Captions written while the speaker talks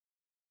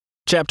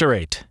Chapter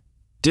 8.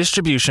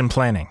 Distribution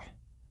Planning.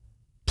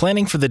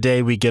 Planning for the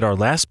day we get our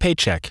last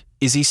paycheck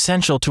is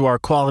essential to our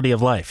quality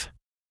of life.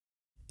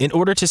 In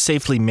order to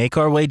safely make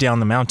our way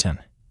down the mountain,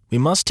 we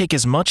must take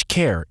as much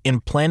care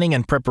in planning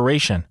and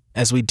preparation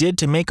as we did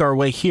to make our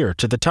way here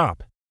to the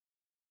top.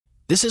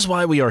 This is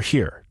why we are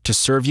here, to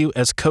serve you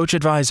as coach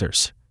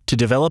advisors, to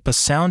develop a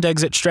sound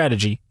exit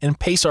strategy and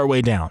pace our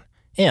way down,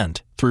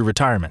 and through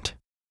retirement.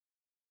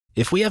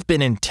 If we have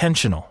been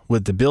intentional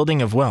with the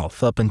building of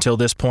wealth up until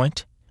this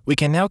point, we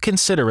can now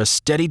consider a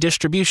steady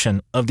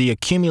distribution of the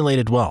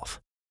accumulated wealth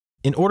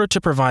in order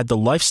to provide the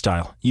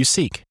lifestyle you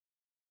seek.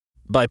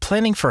 By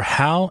planning for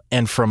how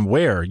and from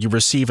where you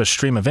receive a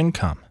stream of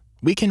income,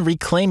 we can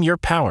reclaim your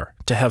power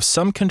to have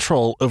some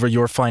control over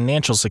your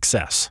financial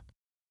success.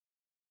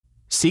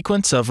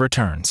 Sequence of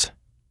returns.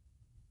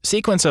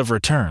 Sequence of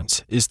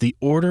returns is the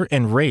order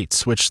and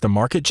rates which the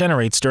market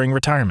generates during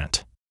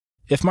retirement.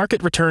 If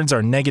market returns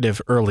are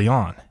negative early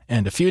on,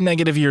 and a few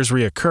negative years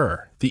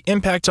reoccur, the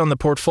impact on the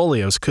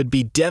portfolios could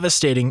be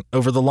devastating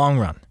over the long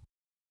run.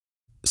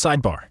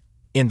 Sidebar: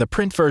 in the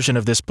print version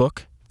of this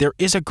book, there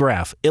is a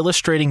graph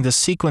illustrating the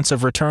sequence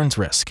of returns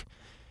risk.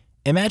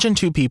 Imagine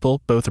two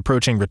people both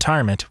approaching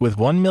retirement with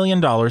 $1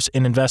 million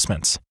in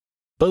investments.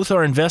 Both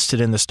are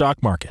invested in the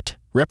stock market,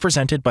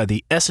 represented by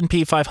the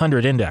S&P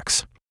 500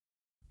 index.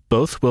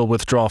 Both will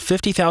withdraw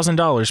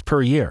 $50,000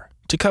 per year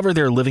to cover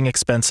their living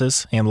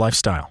expenses and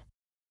lifestyle.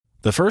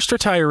 The first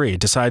retiree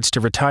decides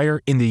to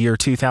retire in the year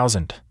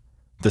 2000.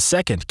 The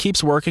second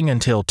keeps working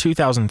until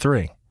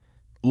 2003.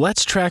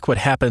 Let's track what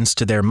happens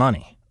to their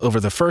money over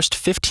the first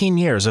 15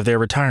 years of their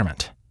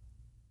retirement.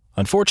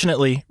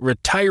 Unfortunately,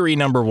 retiree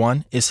number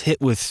one is hit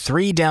with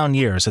 3 down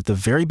years at the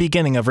very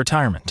beginning of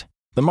retirement.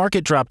 The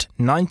market dropped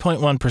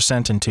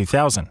 9.1% in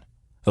 2000,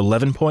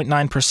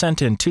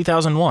 11.9% in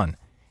 2001,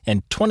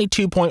 and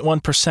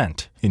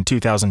 22.1% in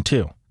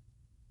 2002.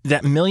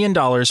 That $1 million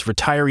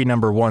retiree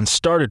number one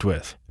started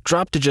with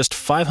dropped to just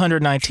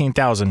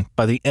 $519,000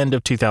 by the end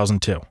of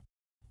 2002.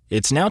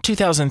 It's now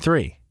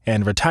 2003,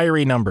 and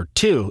retiree number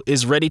 2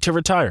 is ready to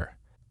retire.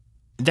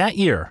 That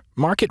year,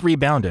 market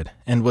rebounded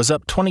and was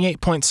up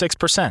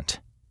 28.6%.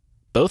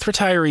 Both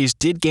retirees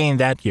did gain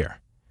that year.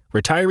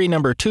 Retiree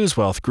number 2's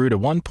wealth grew to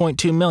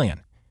 $1.2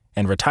 million,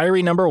 and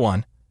retiree number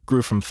 1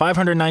 grew from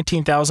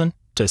 $519,000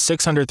 to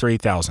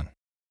 $603,000.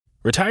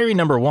 Retiree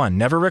number 1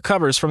 never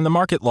recovers from the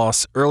market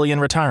loss early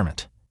in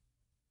retirement.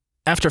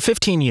 After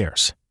 15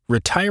 years,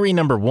 retiree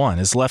number 1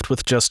 is left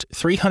with just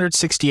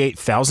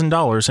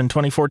 $368,000 in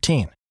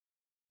 2014.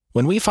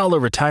 When we follow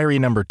retiree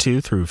number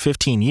 2 through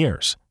 15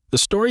 years, the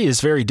story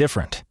is very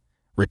different.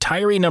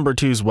 Retiree number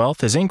 2's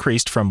wealth has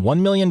increased from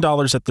 $1 million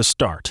at the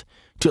start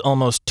to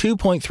almost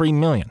 $2.3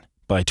 million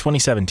by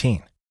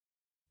 2017.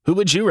 Who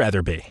would you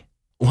rather be?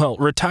 Well,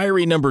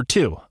 retiree number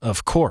 2,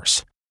 of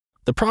course.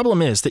 The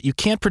problem is that you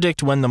can't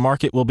predict when the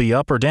market will be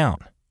up or down.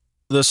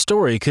 The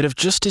story could have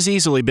just as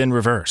easily been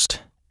reversed.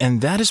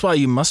 And that is why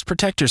you must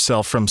protect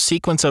yourself from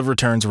sequence of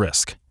returns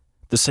risk.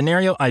 The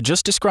scenario I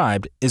just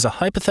described is a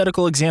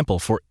hypothetical example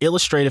for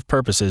illustrative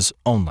purposes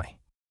only.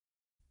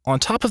 On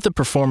top of the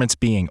performance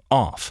being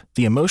off,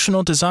 the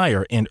emotional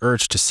desire and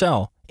urge to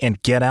sell and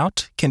get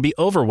out can be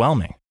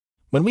overwhelming.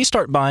 When we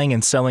start buying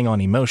and selling on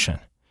emotion,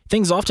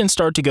 things often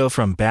start to go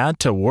from bad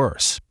to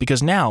worse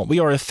because now we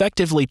are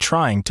effectively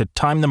trying to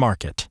time the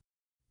market.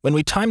 When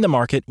we time the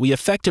market, we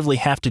effectively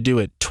have to do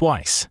it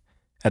twice,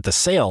 at the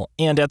sale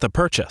and at the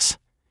purchase.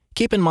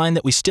 Keep in mind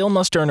that we still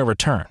must earn a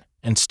return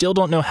and still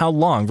don't know how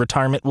long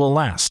retirement will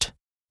last.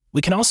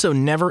 We can also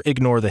never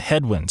ignore the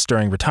headwinds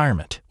during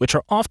retirement, which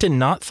are often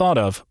not thought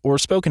of or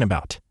spoken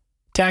about.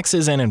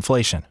 Taxes and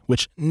inflation,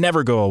 which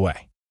never go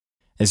away.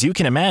 As you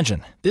can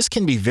imagine, this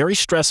can be very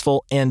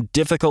stressful and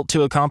difficult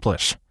to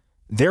accomplish.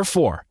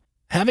 Therefore,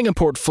 having a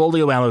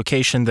portfolio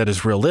allocation that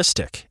is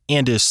realistic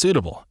and is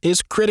suitable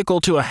is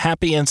critical to a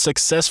happy and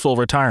successful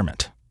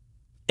retirement.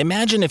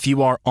 Imagine if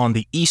you are on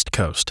the East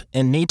Coast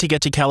and need to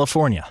get to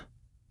California.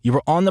 You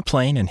are on the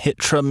plane and hit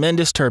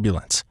tremendous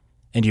turbulence,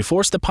 and you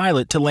force the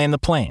pilot to land the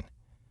plane.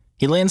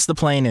 He lands the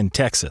plane in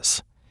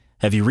Texas.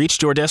 Have you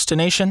reached your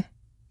destination?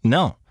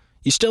 No.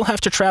 You still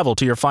have to travel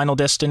to your final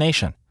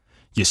destination.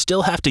 You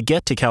still have to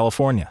get to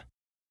California.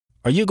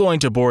 Are you going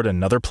to board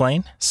another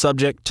plane,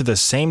 subject to the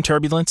same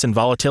turbulence and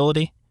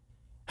volatility?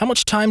 How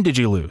much time did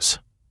you lose?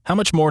 How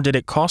much more did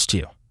it cost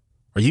you?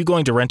 Are you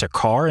going to rent a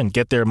car and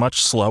get there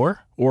much slower,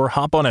 or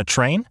hop on a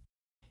train?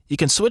 You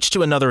can switch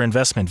to another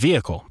investment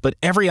vehicle, but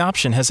every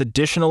option has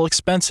additional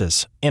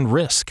expenses and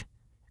risk,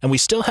 and we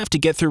still have to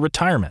get through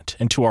retirement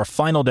and to our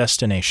final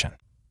destination.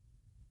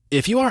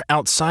 If you are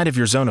outside of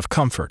your zone of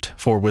comfort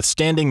for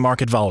withstanding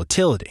market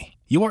volatility,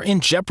 you are in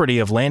jeopardy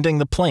of landing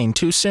the plane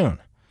too soon.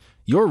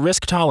 Your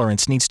risk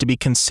tolerance needs to be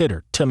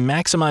considered to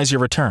maximize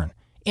your return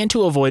and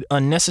to avoid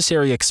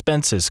unnecessary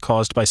expenses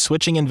caused by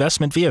switching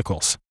investment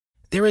vehicles.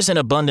 There is an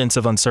abundance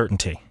of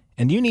uncertainty,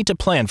 and you need to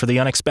plan for the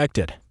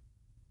unexpected.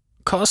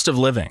 Cost of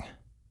living.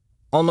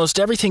 Almost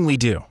everything we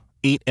do,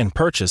 eat, and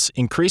purchase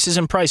increases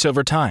in price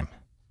over time.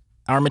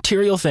 Our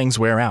material things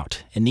wear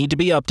out and need to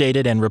be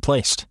updated and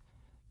replaced.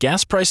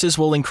 gas prices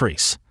will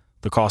increase.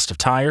 The cost of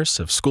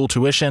tires, of school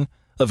tuition,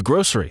 of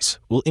groceries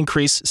will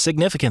increase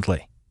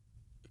significantly.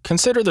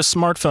 Consider the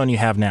smartphone you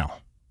have now.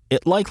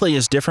 It likely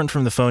is different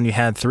from the phone you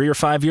had 3 or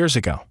 5 years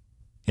ago.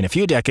 In a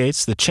few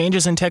decades, the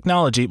changes in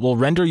technology will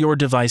render your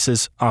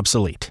devices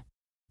obsolete.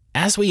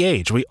 As we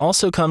age, we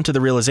also come to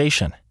the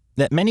realization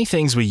that many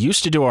things we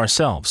used to do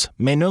ourselves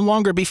may no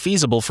longer be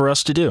feasible for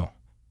us to do.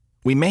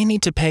 We may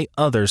need to pay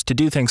others to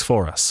do things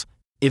for us,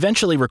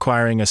 eventually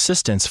requiring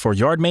assistance for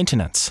yard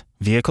maintenance,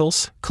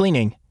 vehicles,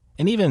 cleaning,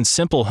 and even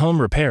simple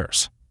home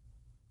repairs.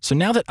 So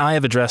now that I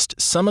have addressed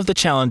some of the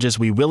challenges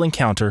we will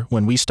encounter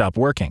when we stop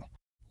working,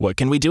 what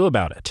can we do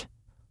about it?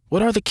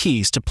 What are the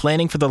keys to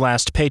planning for the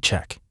last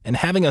paycheck and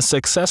having a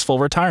successful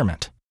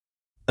retirement?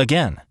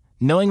 Again,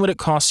 knowing what it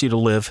costs you to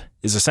live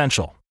is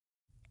essential.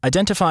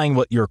 Identifying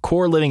what your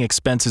core living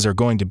expenses are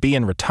going to be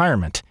in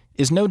retirement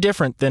is no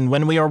different than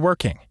when we are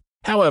working.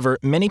 However,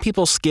 many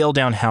people scale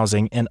down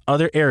housing and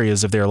other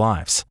areas of their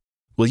lives.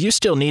 Will you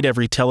still need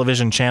every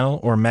television channel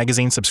or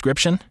magazine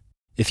subscription?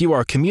 If you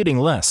are commuting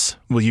less,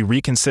 will you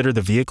reconsider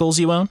the vehicles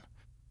you own?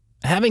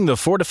 Having the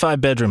 4 to 5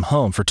 bedroom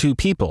home for 2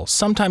 people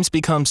sometimes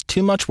becomes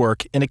too much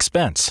work and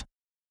expense.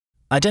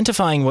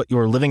 Identifying what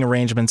your living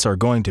arrangements are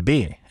going to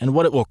be and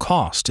what it will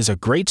cost is a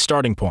great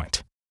starting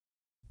point.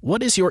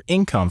 What is your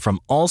income from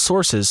all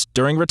sources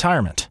during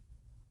retirement?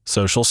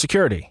 Social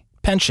Security,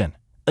 pension,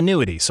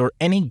 annuities, or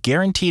any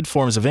guaranteed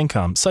forms of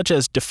income such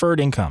as deferred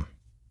income.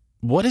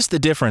 What is the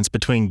difference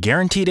between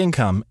guaranteed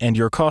income and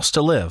your cost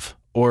to live,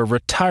 or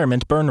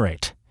retirement burn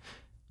rate?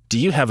 Do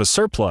you have a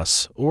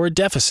surplus or a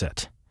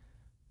deficit?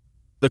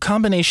 The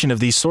combination of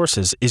these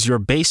sources is your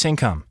base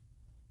income.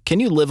 Can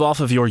you live off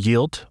of your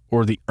yield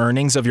or the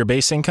earnings of your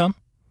base income?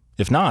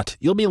 If not,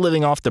 you'll be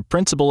living off the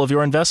principal of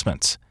your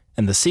investments,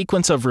 and the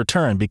sequence of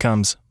return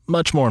becomes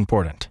much more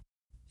important.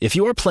 If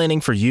you are planning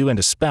for you and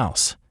a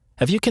spouse,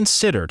 have you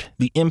considered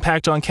the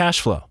impact on cash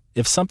flow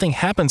if something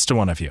happens to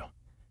one of you?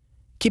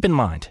 Keep in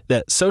mind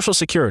that Social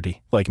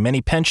Security, like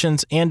many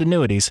pensions and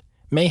annuities,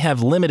 may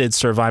have limited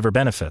survivor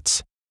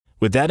benefits.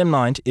 With that in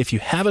mind, if you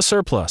have a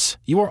surplus,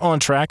 you are on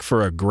track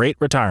for a great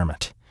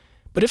retirement.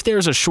 But if there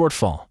is a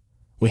shortfall,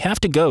 we have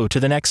to go to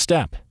the next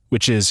step,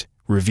 which is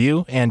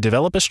review and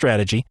develop a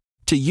strategy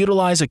to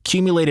utilize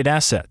accumulated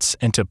assets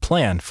and to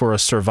plan for a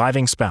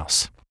surviving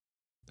spouse.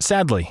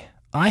 Sadly,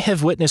 I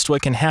have witnessed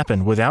what can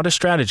happen without a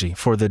strategy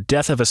for the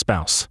death of a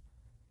spouse.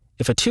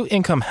 If a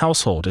 2-income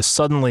household is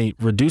suddenly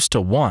reduced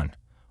to 1,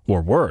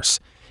 or worse,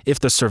 if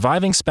the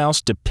surviving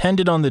spouse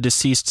depended on the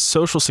deceased's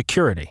Social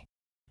Security,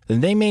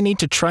 then they may need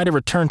to try to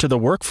return to the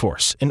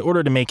workforce in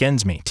order to make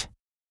ends meet.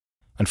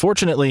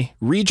 Unfortunately,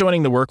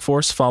 rejoining the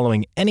workforce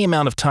following any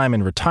amount of time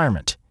in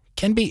retirement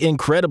can be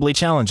incredibly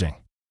challenging.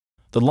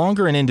 The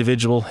longer an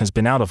individual has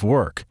been out of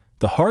work,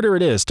 the harder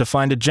it is to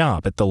find a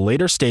job at the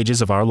later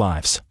stages of our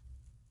lives.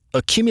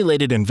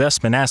 Accumulated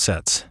investment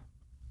assets.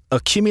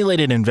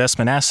 Accumulated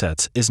investment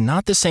assets is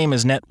not the same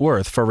as net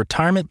worth for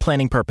retirement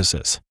planning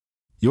purposes.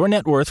 Your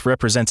net worth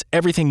represents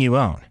everything you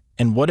own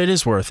and what it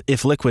is worth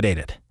if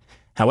liquidated.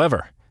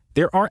 However,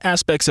 there are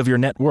aspects of your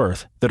net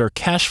worth that are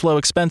cash flow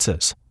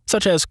expenses,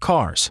 such as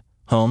cars,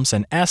 homes,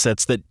 and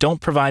assets that don't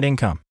provide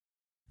income.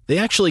 They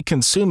actually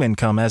consume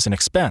income as an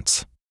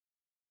expense.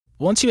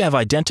 Once you have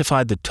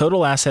identified the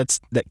total assets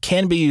that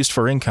can be used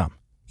for income,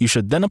 you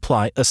should then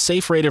apply a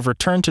safe rate of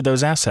return to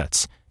those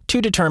assets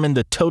to determine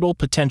the total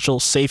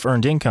potential safe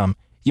earned income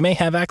you may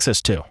have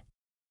access to.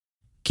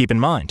 Keep in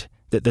mind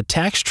that the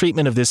tax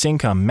treatment of this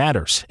income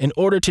matters in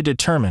order to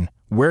determine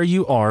where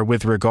you are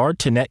with regard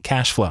to net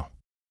cash flow.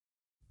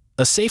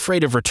 A safe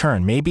rate of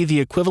return may be the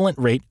equivalent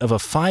rate of a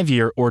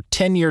 5-year or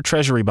 10-year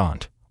Treasury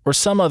bond, or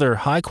some other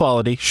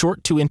high-quality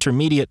short to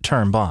intermediate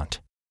term bond.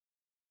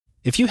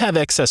 If you have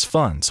excess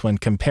funds when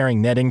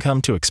comparing net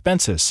income to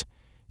expenses,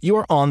 you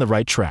are on the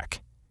right track.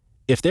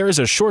 If there is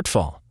a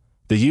shortfall,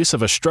 the use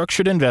of a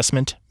structured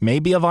investment may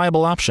be a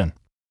viable option.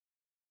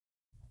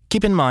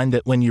 Keep in mind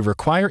that when you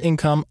require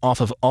income off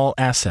of all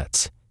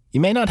assets, you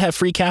may not have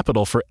free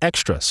capital for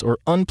extras or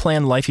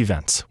unplanned life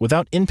events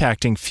without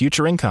impacting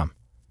future income.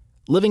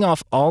 Living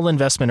off all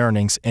investment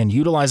earnings and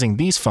utilizing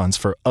these funds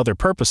for other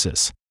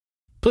purposes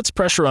puts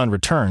pressure on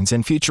returns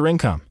and future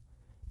income.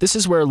 This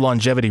is where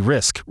longevity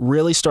risk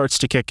really starts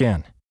to kick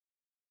in.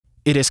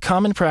 It is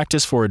common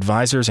practice for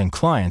advisors and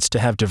clients to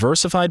have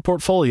diversified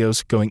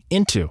portfolios going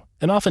into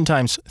and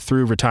oftentimes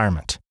through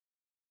retirement.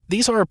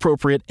 These are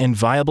appropriate and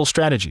viable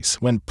strategies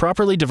when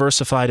properly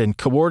diversified and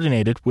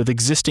coordinated with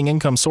existing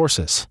income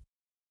sources.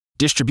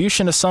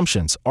 Distribution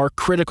assumptions are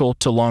critical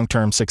to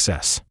long-term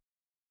success.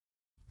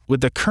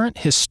 With the current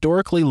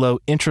historically low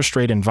interest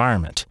rate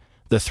environment,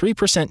 the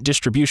 3%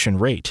 distribution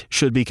rate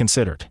should be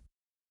considered.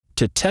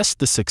 To test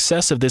the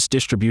success of this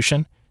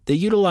distribution, they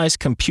utilize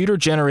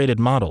computer-generated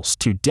models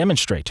to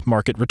demonstrate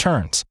market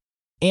returns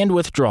and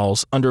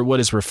withdrawals under what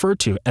is referred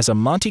to as a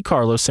Monte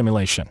Carlo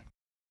simulation.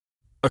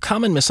 A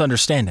common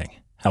misunderstanding,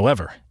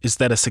 however, is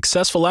that a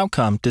successful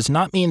outcome does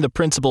not mean the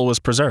principal was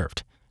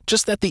preserved,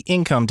 just that the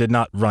income did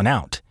not run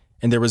out,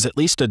 and there was at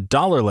least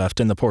 $1 left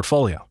in the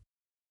portfolio.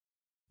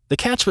 The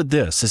catch with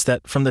this is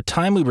that from the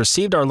time we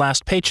received our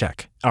last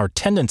paycheck, our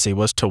tendency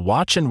was to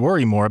watch and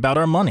worry more about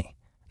our money,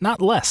 not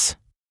less.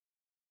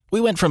 We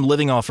went from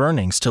living off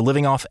earnings to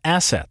living off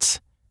assets.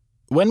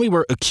 When we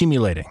were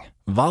accumulating,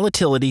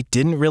 volatility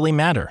didn't really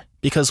matter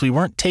because we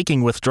weren't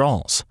taking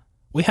withdrawals.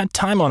 We had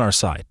time on our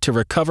side to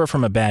recover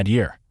from a bad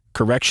year,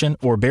 correction,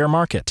 or bear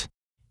market.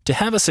 To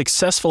have a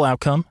successful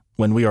outcome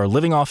when we are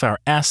living off our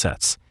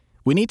assets,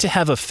 we need to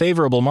have a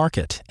favorable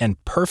market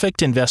and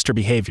perfect investor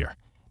behavior,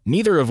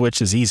 neither of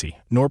which is easy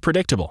nor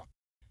predictable.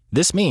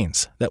 This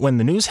means that when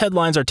the news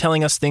headlines are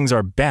telling us things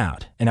are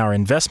bad and our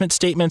investment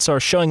statements are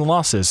showing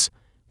losses,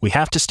 we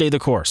have to stay the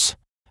course.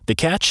 The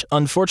catch,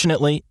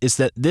 unfortunately, is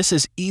that this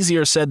is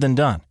easier said than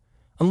done,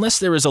 unless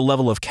there is a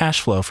level of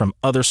cash flow from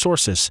other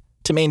sources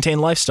to maintain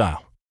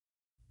lifestyle.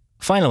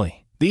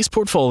 Finally, these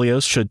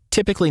portfolios should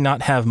typically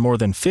not have more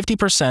than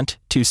 50%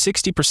 to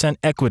 60%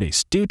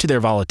 equities due to their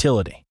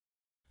volatility.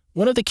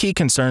 One of the key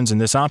concerns in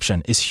this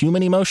option is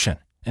human emotion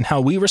and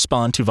how we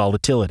respond to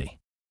volatility.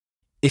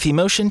 If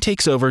emotion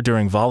takes over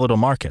during volatile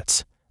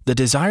markets, the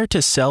desire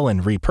to sell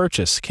and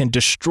repurchase can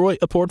destroy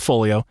a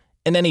portfolio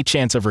and any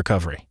chance of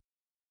recovery.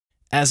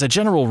 As a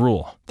general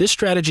rule, this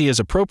strategy is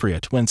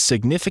appropriate when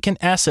significant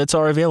assets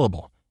are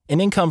available,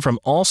 and income from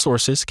all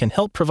sources can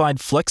help provide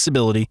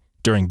flexibility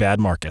during bad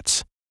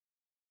markets.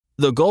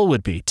 The goal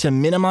would be to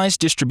minimize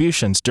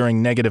distributions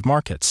during negative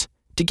markets,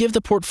 to give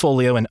the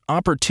portfolio an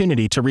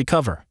opportunity to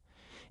recover.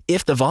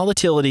 If the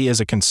volatility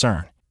is a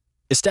concern,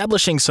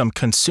 establishing some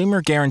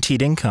consumer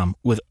guaranteed income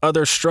with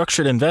other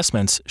structured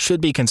investments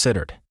should be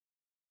considered.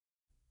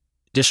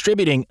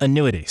 Distributing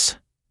annuities.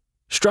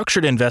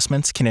 Structured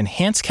investments can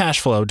enhance cash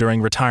flow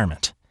during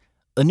retirement.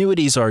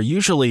 Annuities are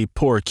usually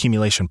poor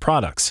accumulation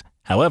products.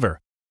 However,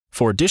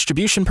 for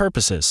distribution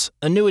purposes,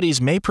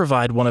 annuities may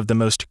provide one of the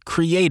most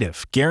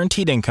creative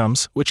guaranteed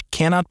incomes which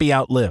cannot be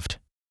outlived.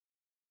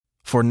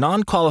 For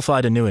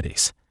non-qualified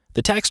annuities,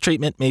 the tax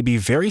treatment may be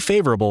very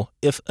favorable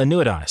if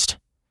annuitized.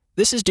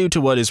 This is due to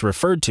what is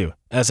referred to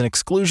as an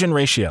exclusion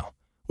ratio,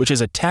 which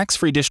is a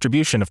tax-free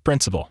distribution of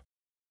principal.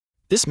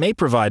 This may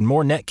provide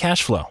more net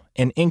cash flow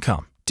and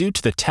income due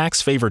to the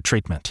tax-favored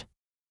treatment.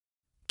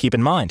 Keep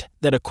in mind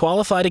that a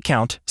qualified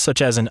account,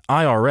 such as an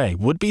IRA,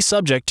 would be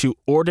subject to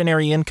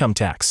ordinary income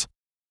tax.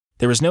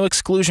 There is no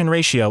exclusion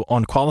ratio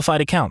on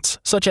qualified accounts,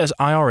 such as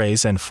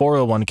IRAs and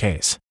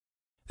 401ks.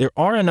 There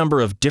are a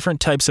number of different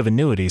types of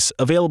annuities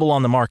available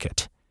on the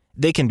market.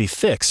 They can be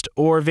fixed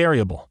or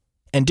variable,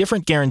 and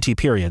different guarantee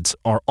periods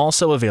are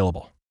also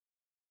available.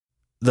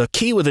 The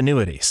key with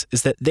annuities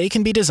is that they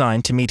can be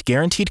designed to meet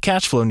guaranteed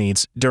cash flow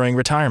needs during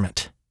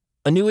retirement.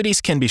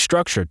 Annuities can be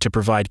structured to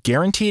provide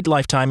guaranteed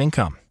lifetime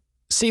income.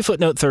 See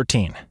footnote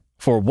 13,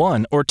 for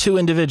one or two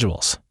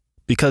individuals.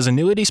 Because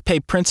annuities pay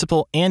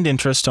principal and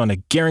interest on a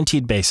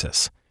guaranteed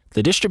basis,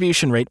 the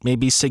distribution rate may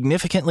be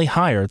significantly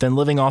higher than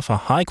living off a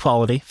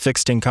high-quality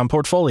fixed income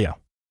portfolio.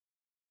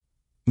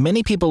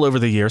 Many people over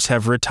the years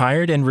have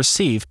retired and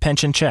receive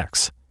pension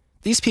checks.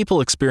 These people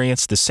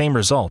experience the same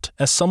result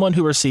as someone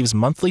who receives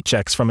monthly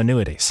checks from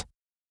annuities.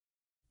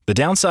 The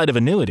downside of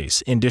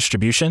annuities in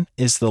distribution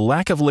is the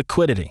lack of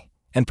liquidity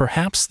and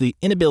perhaps the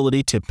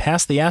inability to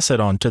pass the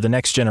asset on to the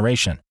next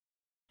generation.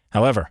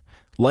 However,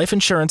 life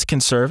insurance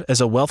can serve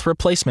as a wealth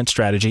replacement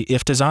strategy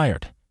if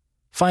desired.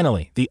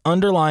 Finally, the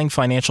underlying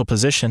financial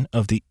position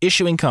of the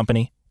issuing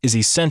company is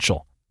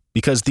essential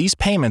because these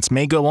payments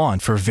may go on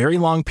for very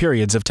long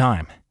periods of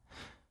time.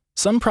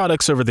 Some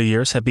products over the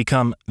years have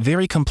become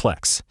very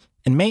complex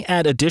and may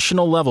add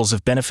additional levels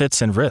of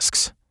benefits and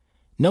risks.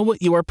 Know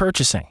what you are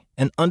purchasing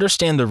and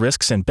understand the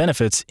risks and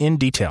benefits in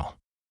detail.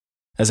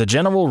 As a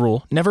general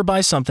rule, never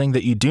buy something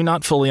that you do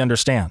not fully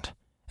understand,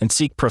 and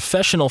seek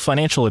professional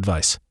financial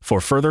advice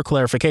for further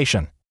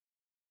clarification.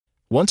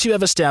 Once you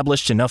have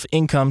established enough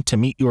income to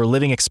meet your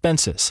living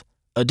expenses,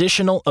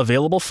 additional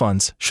available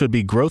funds should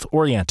be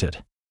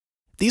growth-oriented.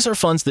 These are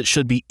funds that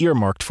should be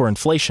earmarked for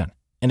inflation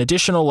and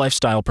additional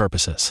lifestyle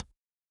purposes.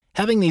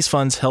 Having these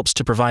funds helps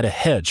to provide a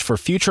hedge for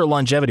future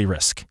longevity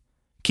risk.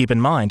 Keep in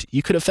mind,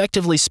 you could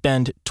effectively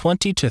spend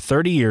 20 to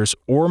 30 years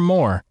or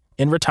more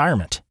in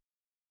retirement.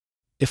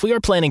 If we are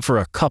planning for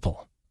a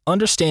couple,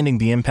 understanding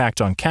the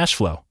impact on cash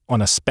flow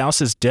on a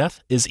spouse's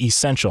death is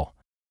essential.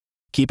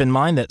 Keep in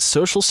mind that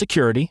Social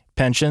Security,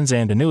 pensions,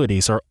 and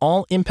annuities are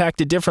all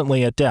impacted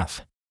differently at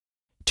death.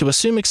 To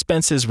assume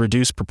expenses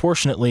reduce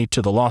proportionately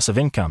to the loss of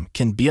income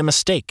can be a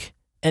mistake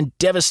and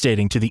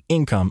devastating to the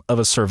income of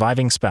a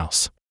surviving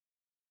spouse.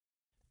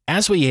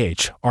 As we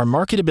age, our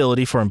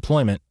marketability for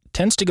employment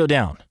tends to go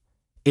down.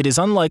 It is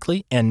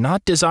unlikely and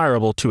not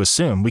desirable to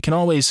assume we can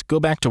always go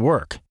back to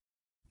work.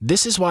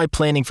 This is why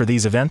planning for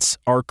these events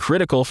are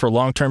critical for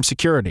long-term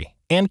security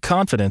and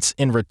confidence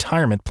in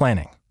retirement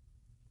planning.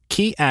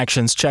 Key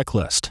Actions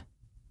Checklist.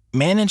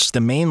 Manage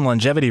the main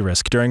longevity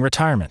risk during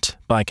retirement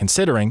by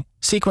considering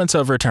sequence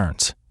of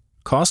returns,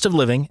 cost of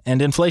living,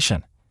 and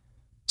inflation.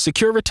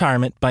 Secure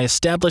retirement by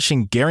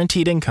establishing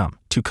guaranteed income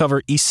to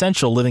cover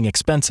essential living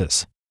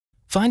expenses.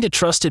 Find a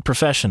trusted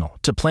professional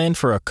to plan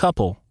for a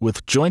couple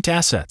with joint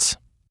assets